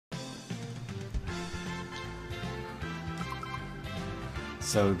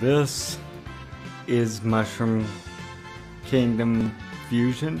So this is Mushroom Kingdom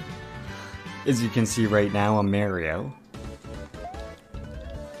Fusion. As you can see right now, I'm Mario.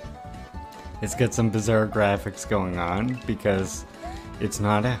 It's got some bizarre graphics going on because it's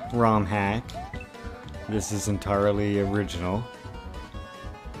not a ROM hack. This is entirely original.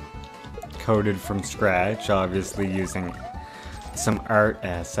 Coded from scratch, obviously using some art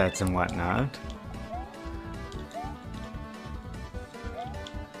assets and whatnot.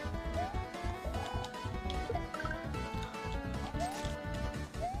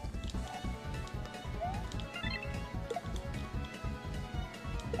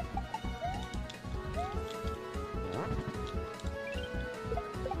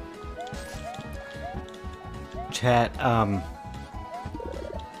 Chat,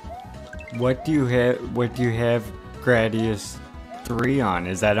 what do you have Gradius 3 on?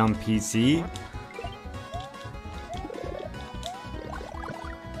 Is that on PC?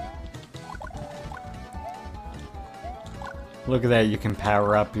 Look at that, you can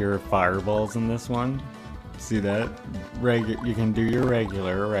power up your fireballs in this one. See that? You can do your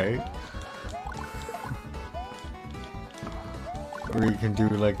regular, right? Or you can do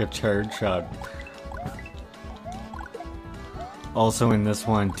like a charge shot. Also in this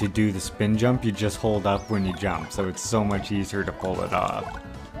one, to do the spin jump, you just hold up when you jump, so it's so much easier to pull it off.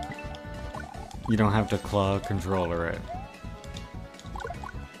 You don't have to claw controller it.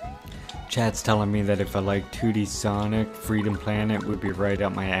 Chat's telling me that if I like 2D Sonic, Freedom Planet would be right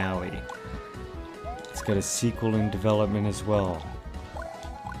up my alley. It's got a sequel in development as well.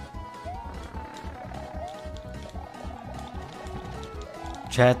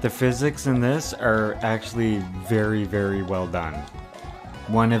 Chat, the physics in this are actually very, very well done.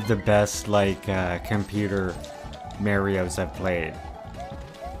 One of the best, like, computer Marios I've played.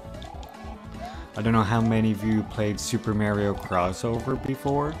 I don't know how many of you played Super Mario Crossover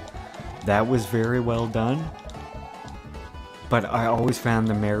before. That was very well done. But I always found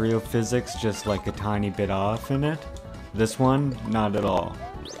the Mario physics just like a tiny bit off in it. This one, not at all.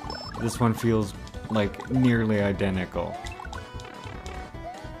 This one feels like nearly identical.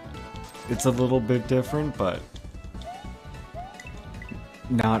 It's a little bit different, but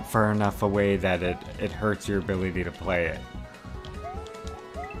not far enough away that it hurts your ability to play it.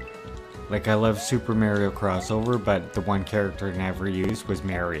 Like, I love Super Mario Crossover, but the one character I never used was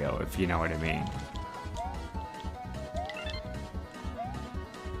Mario, if you know what I mean.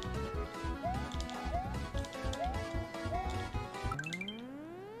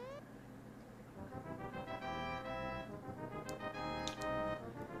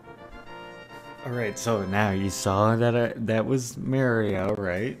 Alright, so now you saw that that was Mario,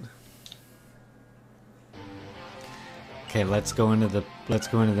 right? Okay, let's go into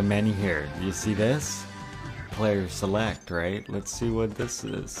the menu here. Do you see this? Player select, right? Let's see what this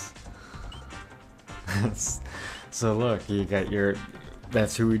is. So look, you got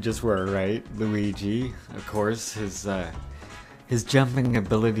that's who we just were, right? Luigi, of course, his jumping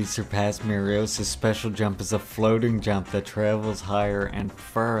ability surpassed Mario's. His special jump is a floating jump that travels higher and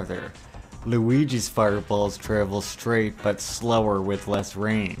farther. Luigi's fireballs travel straight but slower with less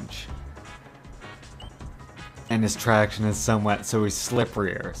range. And his traction is somewhat, so he's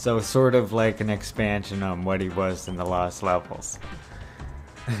slipperier. So sort of like an expansion on what he was in the Lost Levels.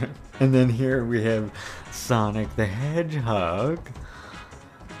 And then here we have Sonic the Hedgehog.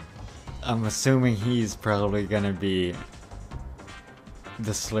 I'm assuming he's probably gonna be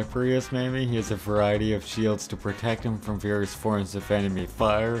the slipperiest, maybe. He has a variety of shields to protect him from various forms of enemy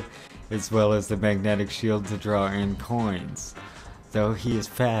fire, as well as the magnetic shield to draw in coins. Though he is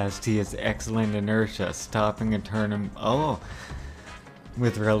fast, he has excellent inertia, stopping and turning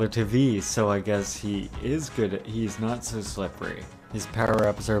with relative ease, so I guess he is good. He's not so slippery. His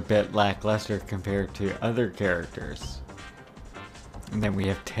power-ups are a bit lackluster compared to other characters. And then we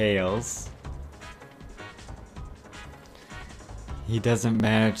have Tails. He doesn't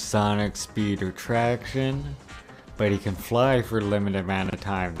match Sonic's speed or traction, but he can fly for a limited amount of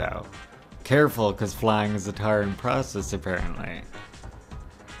time though. Careful, because flying is a tiring process apparently.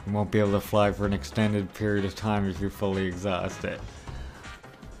 You won't be able to fly for an extended period of time if you're fully exhausted.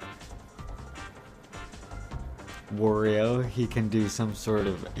 Wario, he can do some sort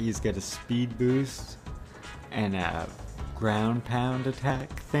of, he's got a speed boost and a ground pound attack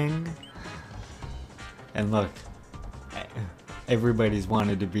thing. And look, everybody's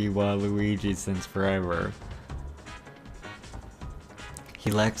wanted to be Waluigi since forever. He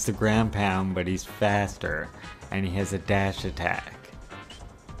lacks the ground pound, but he's faster, and he has a dash attack.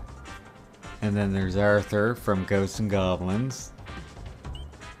 And then there's Arthur from Ghosts and Goblins.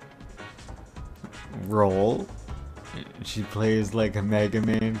 Roll. She plays like a Mega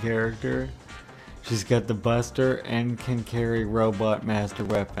Man character. She's got the Buster and can carry Robot Master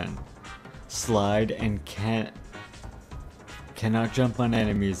Weapon. Slide and cannot jump on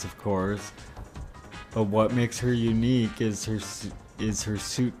enemies, of course. But what makes her unique is her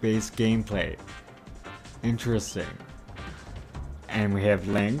suit-based gameplay. Interesting. And we have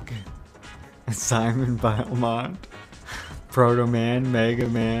Link, Simon Belmont, Proto Man, Mega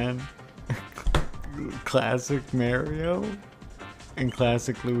Man, Classic Mario, and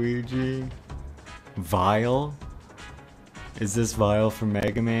Classic Luigi. Vile? Is this Vile from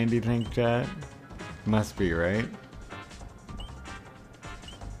Mega Man, do you think, chat? Must be, right?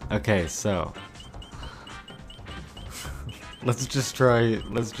 Okay, so let's just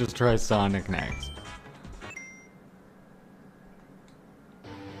try Sonic next.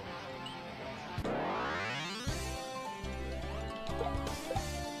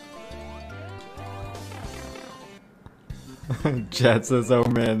 Chat says, oh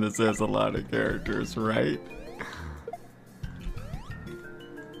man, this has a lot of characters, right?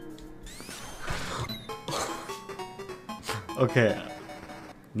 Okay,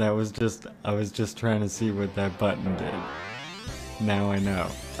 I was just trying to see what that button did. Now I know.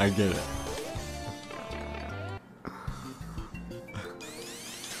 I get it.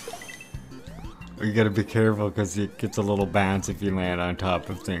 You gotta be careful because it gets a little bounce if you land on top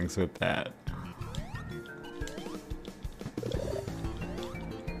of things with that.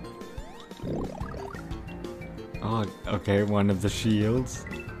 Oh, okay, one of the shields.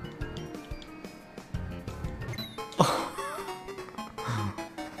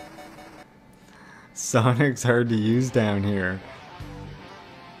 Sonic's hard to use down here.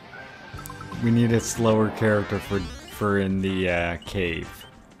 We need a slower character for in the cave.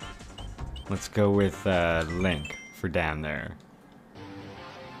 Let's go with Link for down there.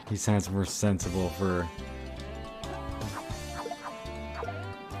 He sounds more sensible for...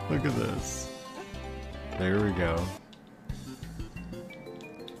 Look at this. There we go.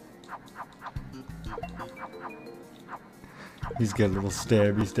 He's got a little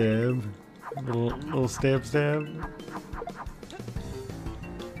stabby stab. Little stab stab.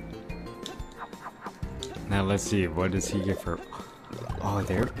 Now let's see, what does he get for... Oh,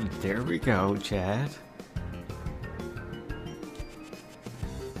 there we go, chat.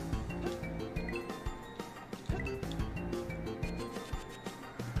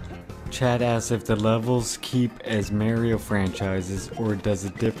 Chat asks if the levels keep as Mario franchises or does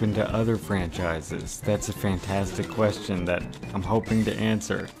it dip into other franchises? That's a fantastic question that I'm hoping to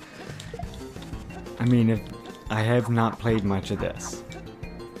answer. I mean, I have not played much of this.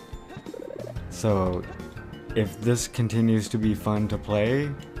 So, if this continues to be fun to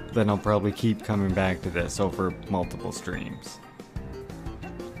play, then I'll probably keep coming back to this over multiple streams.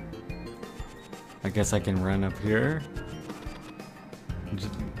 I guess I can run up here.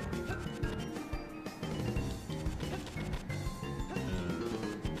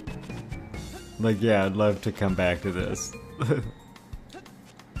 Like, yeah, I'd love to come back to this.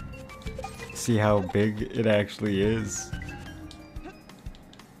 See how big it actually is.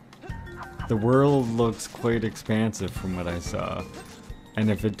 The world looks quite expansive from what I saw.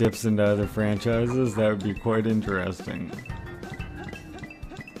 And if it dips into other franchises, that would be quite interesting.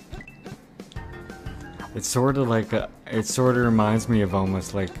 It's sort of like it sort of reminds me of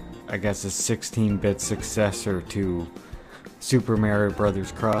almost like, I guess, a 16-bit successor to Super Mario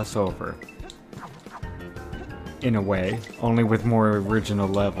Brothers crossover. In a way, only with more original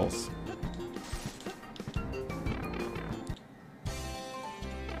levels.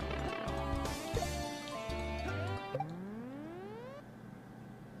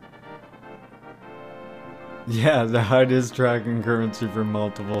 Yeah, the HUD is tracking currency for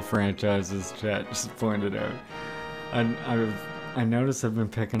multiple franchises, chat just pointed out. I noticed I've been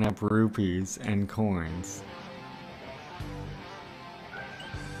picking up rupees and coins.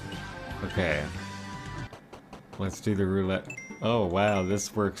 Okay. Let's do the roulette. Oh wow,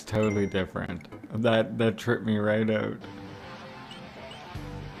 this works totally different. That tripped me right out.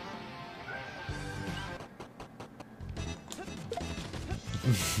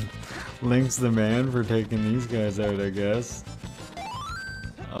 Link's the man for taking these guys out, I guess.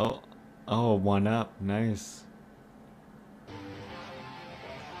 Oh, 1 up, nice.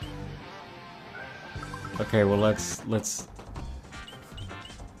 Okay, well let's.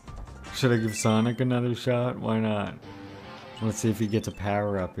 Should I give Sonic another shot? Why not? Let's see if he gets a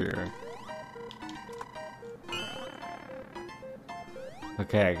power up here.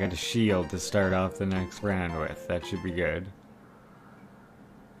 Okay, I got a shield to start off the next round with. That should be good.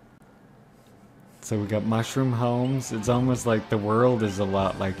 So we got mushroom homes. It's almost like the world is a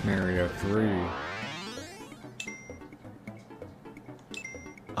lot like Mario 3.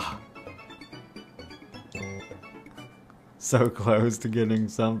 so close to getting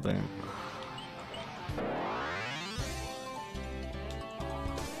something.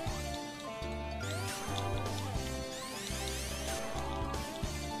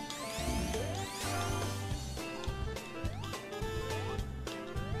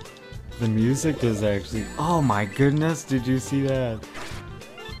 The music is actually... Oh my goodness, did you see that?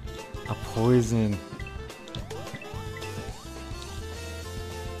 A poison.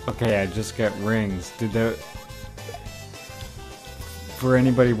 Okay, I just got rings. Did that... For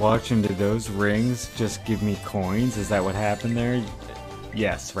anybody watching, did those rings just give me coins? Is that what happened there?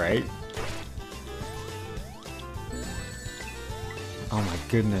 Yes, right? Oh my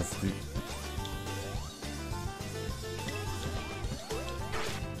goodness.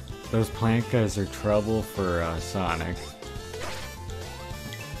 Those plant guys are trouble for Sonic.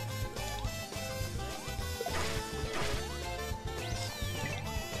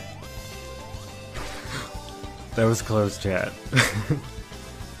 That was close, chat.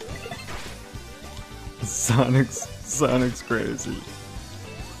 Sonic's crazy.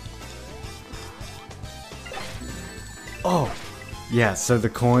 Oh! Yeah, so the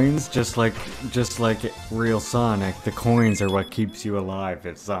coins, just like real Sonic, the coins are what keeps you alive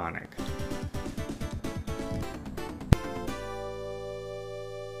at Sonic.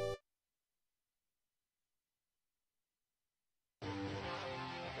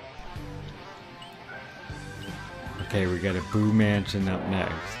 Okay, we got a Boo Mansion up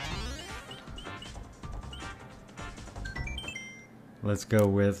next. Let's go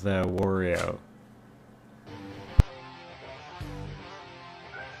with Wario.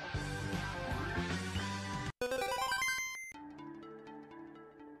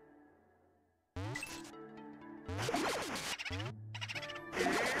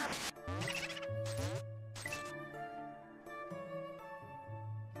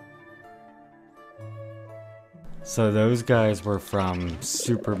 So those guys were from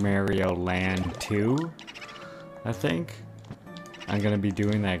Super Mario Land 2, I think. I'm gonna be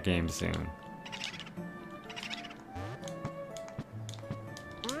doing that game soon.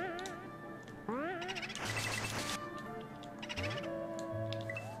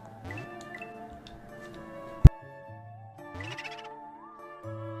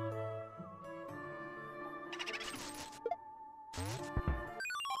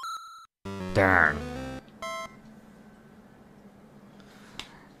 Darn.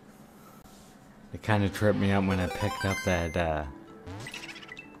 It kind of tripped me out when I picked up that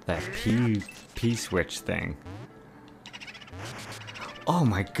P switch thing. Oh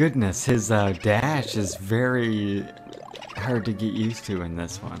my goodness, his dash is very hard to get used to in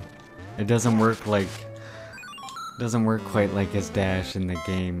this one. It doesn't work quite like his dash in the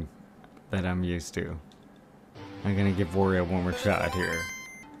game that I'm used to. I'm gonna give Wario one more shot here.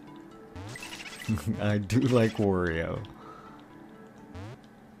 I do like Wario.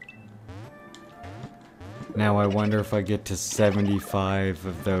 Now I wonder if I get to 75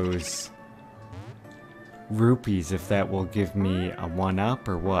 of those rupees, if that will give me a 1-up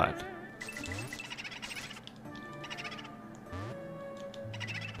or what?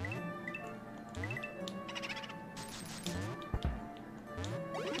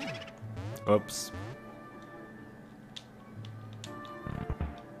 Oops.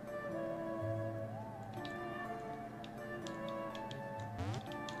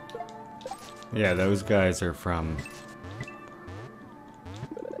 Yeah, those guys are from...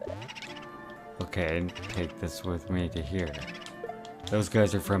 Okay, take this with me to here. Those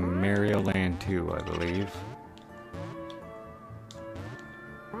guys are from Mario Land 2, I believe.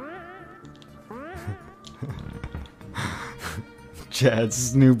 Chad's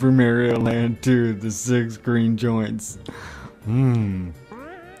Super Mario Land 2, the 6 green joints.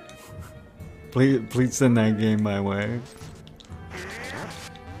 Please send that game my way.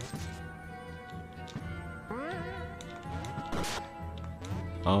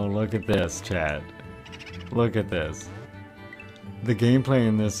 Oh, look at this, chat. Look at this. The gameplay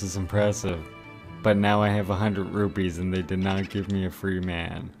in this is impressive, but now I have 100 rupees and they did not give me a free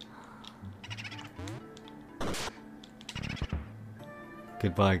man.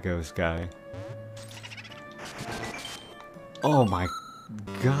 Goodbye, ghost guy. Oh my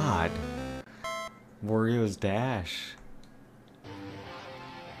god. Wario's dash.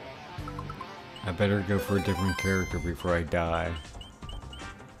 I better go for a different character before I die.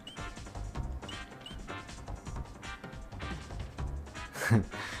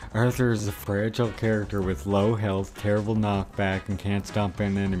 Arthur is a fragile character with low health, terrible knockback, and can't stomp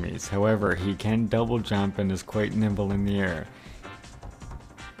in enemies. However, he can double jump and is quite nimble in the air.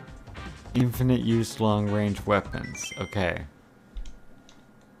 Infinite use long range weapons. Okay.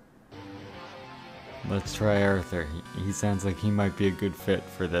 Let's try Arthur. He sounds like he might be a good fit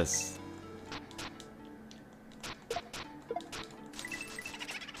for this.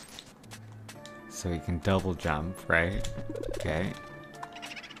 So he can double jump, right? Okay.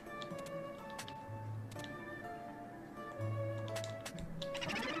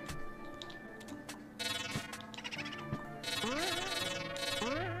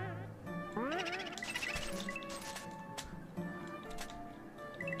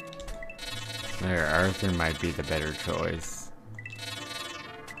 There, Arthur might be the better choice.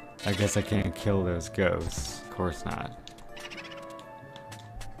 I guess I can't kill those ghosts. Of course not.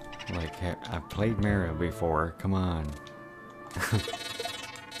 Like, I've played Mario before. Come on.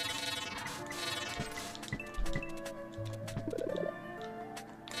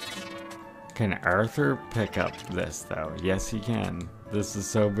 Can Arthur pick up this, though? Yes, he can. This is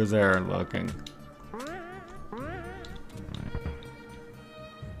so bizarre looking.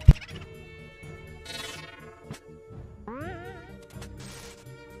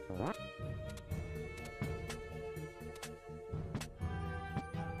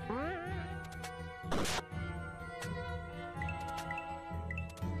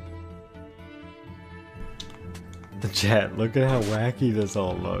 The chat, look at how wacky this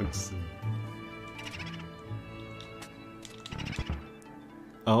all looks.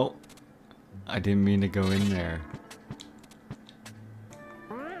 Oh, I didn't mean to go in there.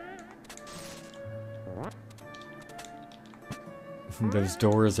 Those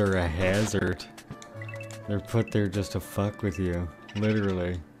doors are a hazard. They're put there just to fuck with you,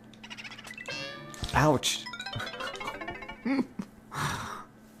 literally. Ouch!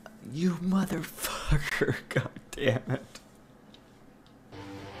 You motherfucker, god damn it.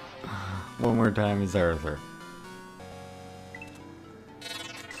 One more time is Arthur.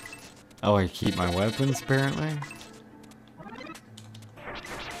 Oh, I keep my weapons apparently?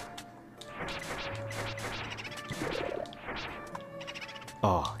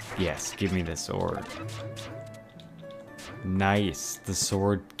 Oh, yes, give me the sword. Nice, the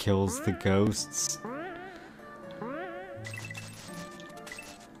sword kills the ghosts.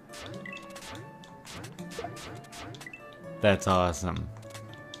 That's awesome.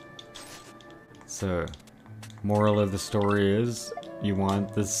 So, moral of the story is, you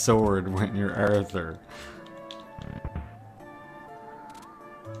want the sword when you're Arthur.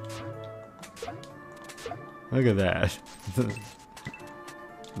 Look at that.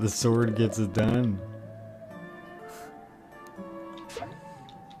 The sword gets it done.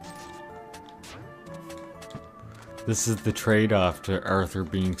 This is the trade-off to Arthur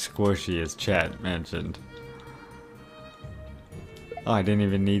being squishy, as chat mentioned. Oh, I didn't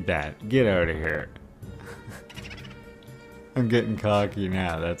even need that. Get out of here. I'm getting cocky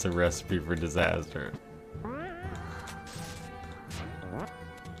now. That's a recipe for disaster.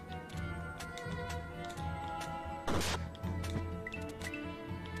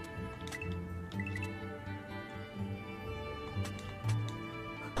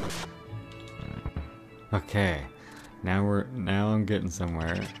 Okay. Now I'm getting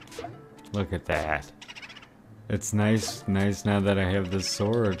somewhere. Look at that. It's nice now that I have this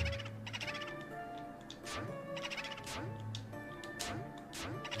sword.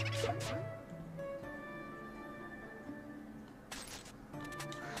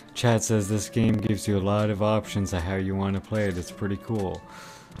 Chat says this game gives you a lot of options of how you want to play it. It's pretty cool.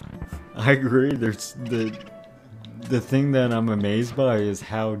 I agree. There's the thing that I'm amazed by is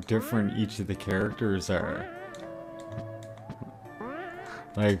how different each of the characters are.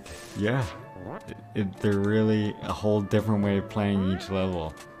 Like, yeah. They're really a whole different way of playing each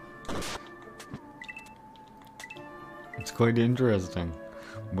level. It's quite interesting.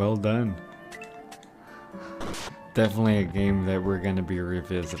 Well done. Definitely a game that we're going to be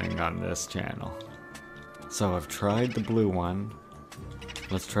revisiting on this channel. So I've tried the blue one.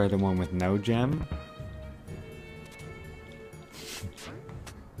 Let's try the one with no gem.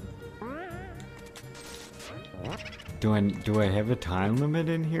 Do I have a time limit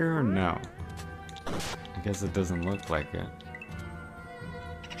in here or no? I guess it doesn't look like it.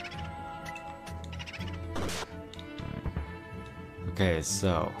 Okay,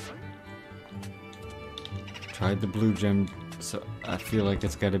 so tried the blue gem, so I feel like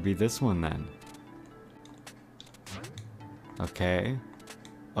it's gotta be this one then. Okay.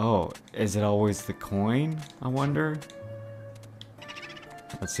 Oh, is it always the coin, I wonder?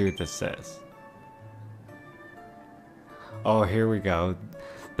 Let's see what this says. Oh, here we go.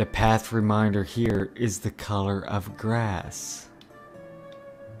 The path reminder here is the color of grass.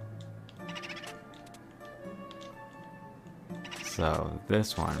 So,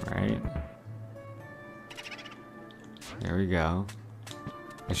 this one, right? There we go.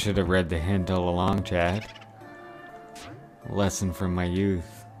 I should have read the hint all along, chat. Lesson from my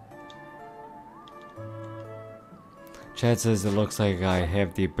youth. Chad says it looks like I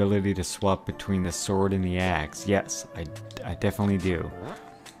have the ability to swap between the sword and the axe. Yes, I definitely do.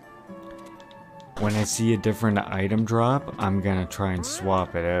 When I see a different item drop, I'm gonna try and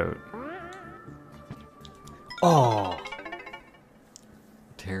swap it out. Oh!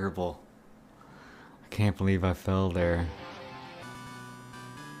 Terrible. I can't believe I fell there.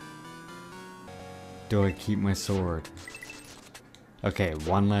 Do I keep my sword? Okay,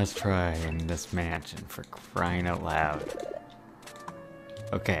 one last try in this mansion, for crying out loud.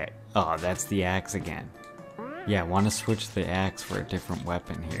 Okay, oh, that's the axe again. Yeah, I want to switch the axe for a different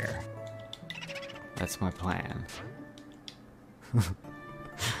weapon here. That's my plan.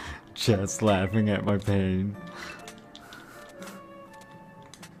 Just laughing at my pain.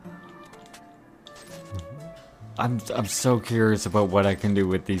 I'm so curious about what I can do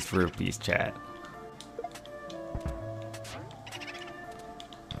with these rupees, chat.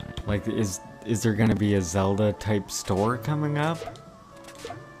 Like, is there gonna be a Zelda type store coming up?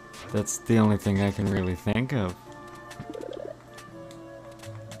 That's the only thing I can really think of.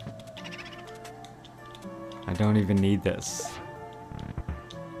 I don't even need this.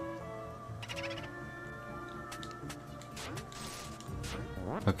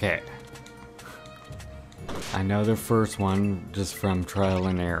 Okay. I know the first one just from trial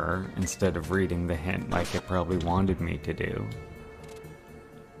and error instead of reading the hint like it probably wanted me to do.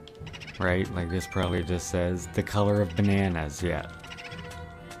 Right? Like this probably just says the color of bananas, yeah.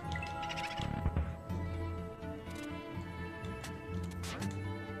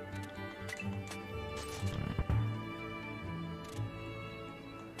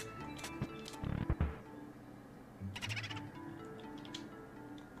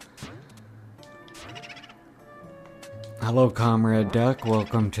 Hello, Comrade Duck.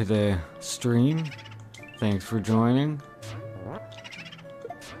 Welcome to the stream. Thanks for joining.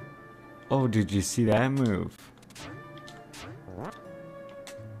 Oh, did you see that move?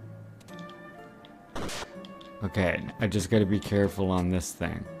 Okay, I just gotta be careful on this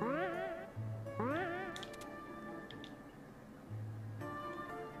thing.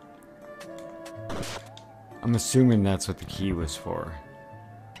 I'm assuming that's what the key was for.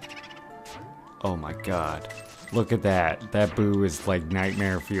 Oh my god. Look at that. That boo is like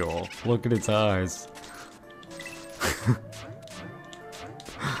nightmare fuel. Look at its eyes.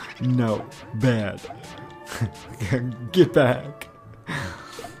 No. Bad. Get back.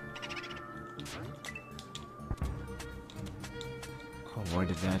 Oh, what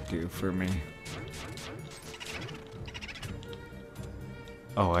did that do for me?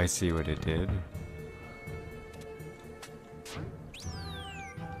 Oh, I see what it did.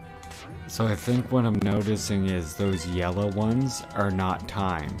 So I think what I'm noticing is those yellow ones are not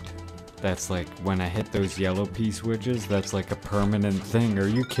timed. That's like when I hit those yellow P-switches, that's like a permanent thing. Are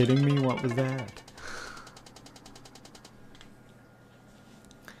you kidding me? What was that?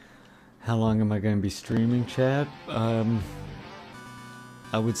 How long am I going to be streaming, chat? I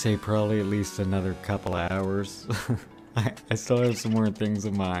would say probably at least another couple hours. I still have some more things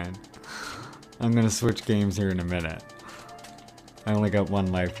in mind. I'm going to switch games here in a minute. I only got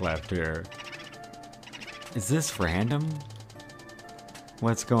one life left here. Is this random?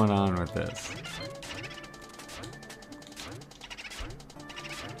 What's going on with this?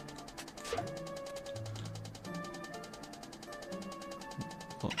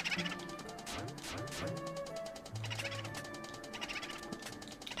 Oh.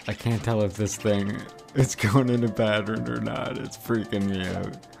 I can't tell if this thing is going in a pattern or not. It's freaking me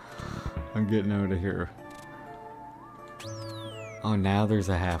out. I'm getting out of here. Oh, now there's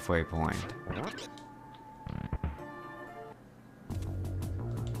a halfway point.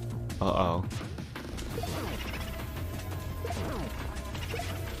 Uh-oh.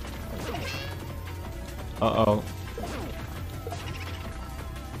 Uh-oh.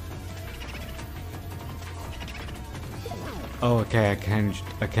 Oh, okay, I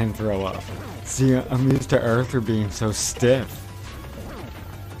can throw up. See, I'm used to Arthur being so stiff.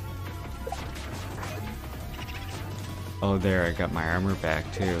 Oh, there, I got my armor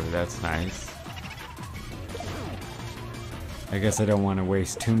back too. That's nice. I guess I don't want to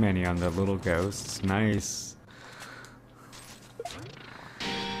waste too many on the little ghosts. Nice.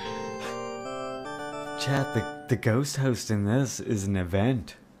 Chat, the ghost host in this is an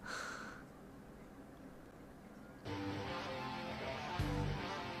event.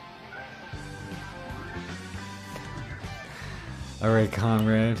 Alright,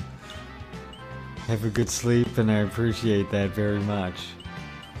 comrade. Have a good sleep, and I appreciate that very much.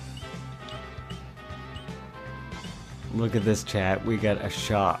 Look at this, chat. We got a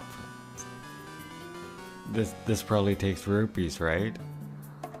shop. This probably takes rupees, right?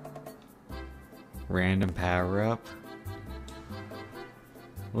 Random power up.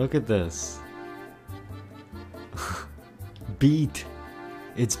 Look at this. Beat.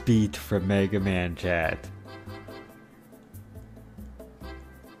 It's Beat from Mega Man, chat.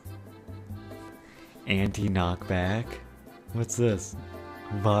 Anti-knockback. What's this?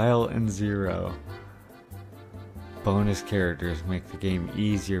 Vile and Zero. Bonus characters make the game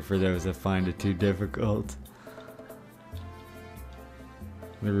easier for those that find it too difficult.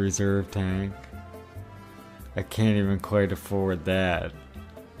 The reserve tank. I can't even quite afford that.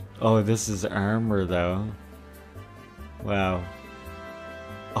 Oh, this is armor though. Wow.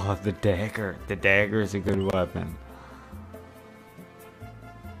 Oh, the dagger. The dagger is a good weapon.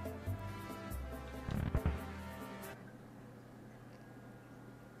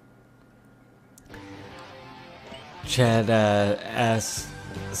 Chad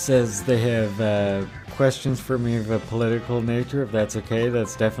says they have questions for me of a political nature. If that's okay,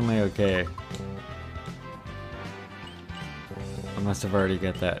 that's definitely okay. I must have already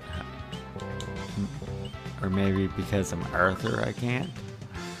got that. Or maybe because I'm Arthur, I can't.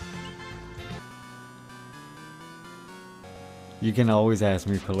 You can always ask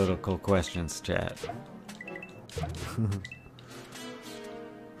me political questions, chat.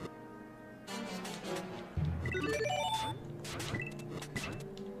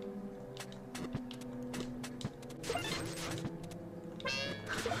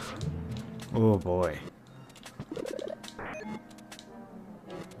 Oh boy.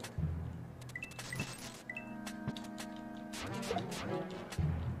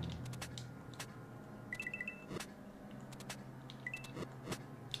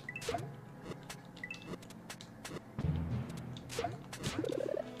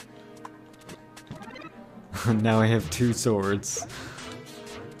 Now I have 2 swords.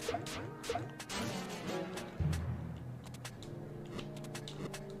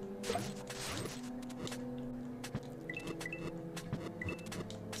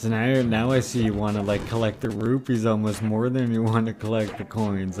 So now I see you want to like collect the rupees almost more than you want to collect the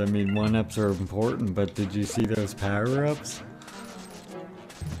coins. I mean, 1-ups are important, but did you see those power-ups?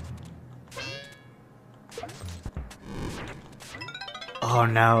 Oh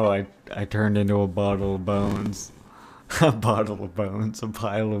no, I turned into a bottle of bones. A bottle of bones, a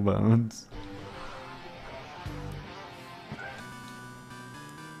pile of bones.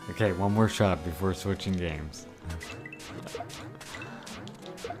 Okay, one more shot before switching games.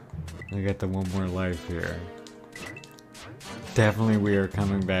 I got the one more life here. Definitely we are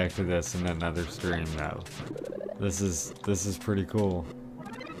coming back to this in another stream though. This is pretty cool.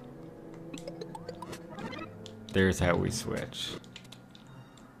 There's how we switch.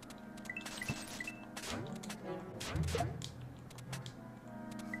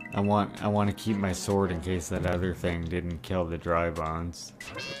 I want to keep my sword in case that other thing didn't kill the dry bones.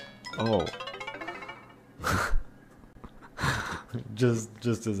 Oh.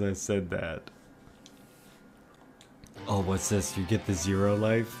 just as I said that. Oh, what's this? You get the 0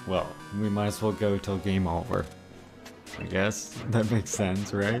 life? Well, we might as well go till game over. I guess that makes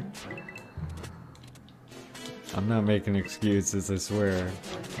sense, right? I'm not making excuses, I swear.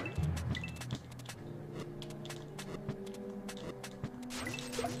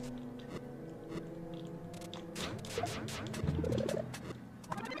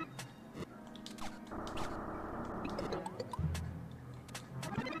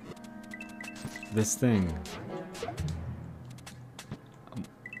 This thing.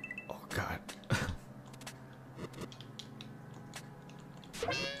 Oh god.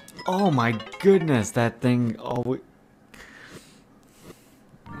 Oh my goodness, that thing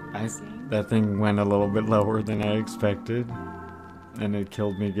that thing went a little bit lower than I expected, and it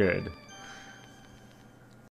killed me good.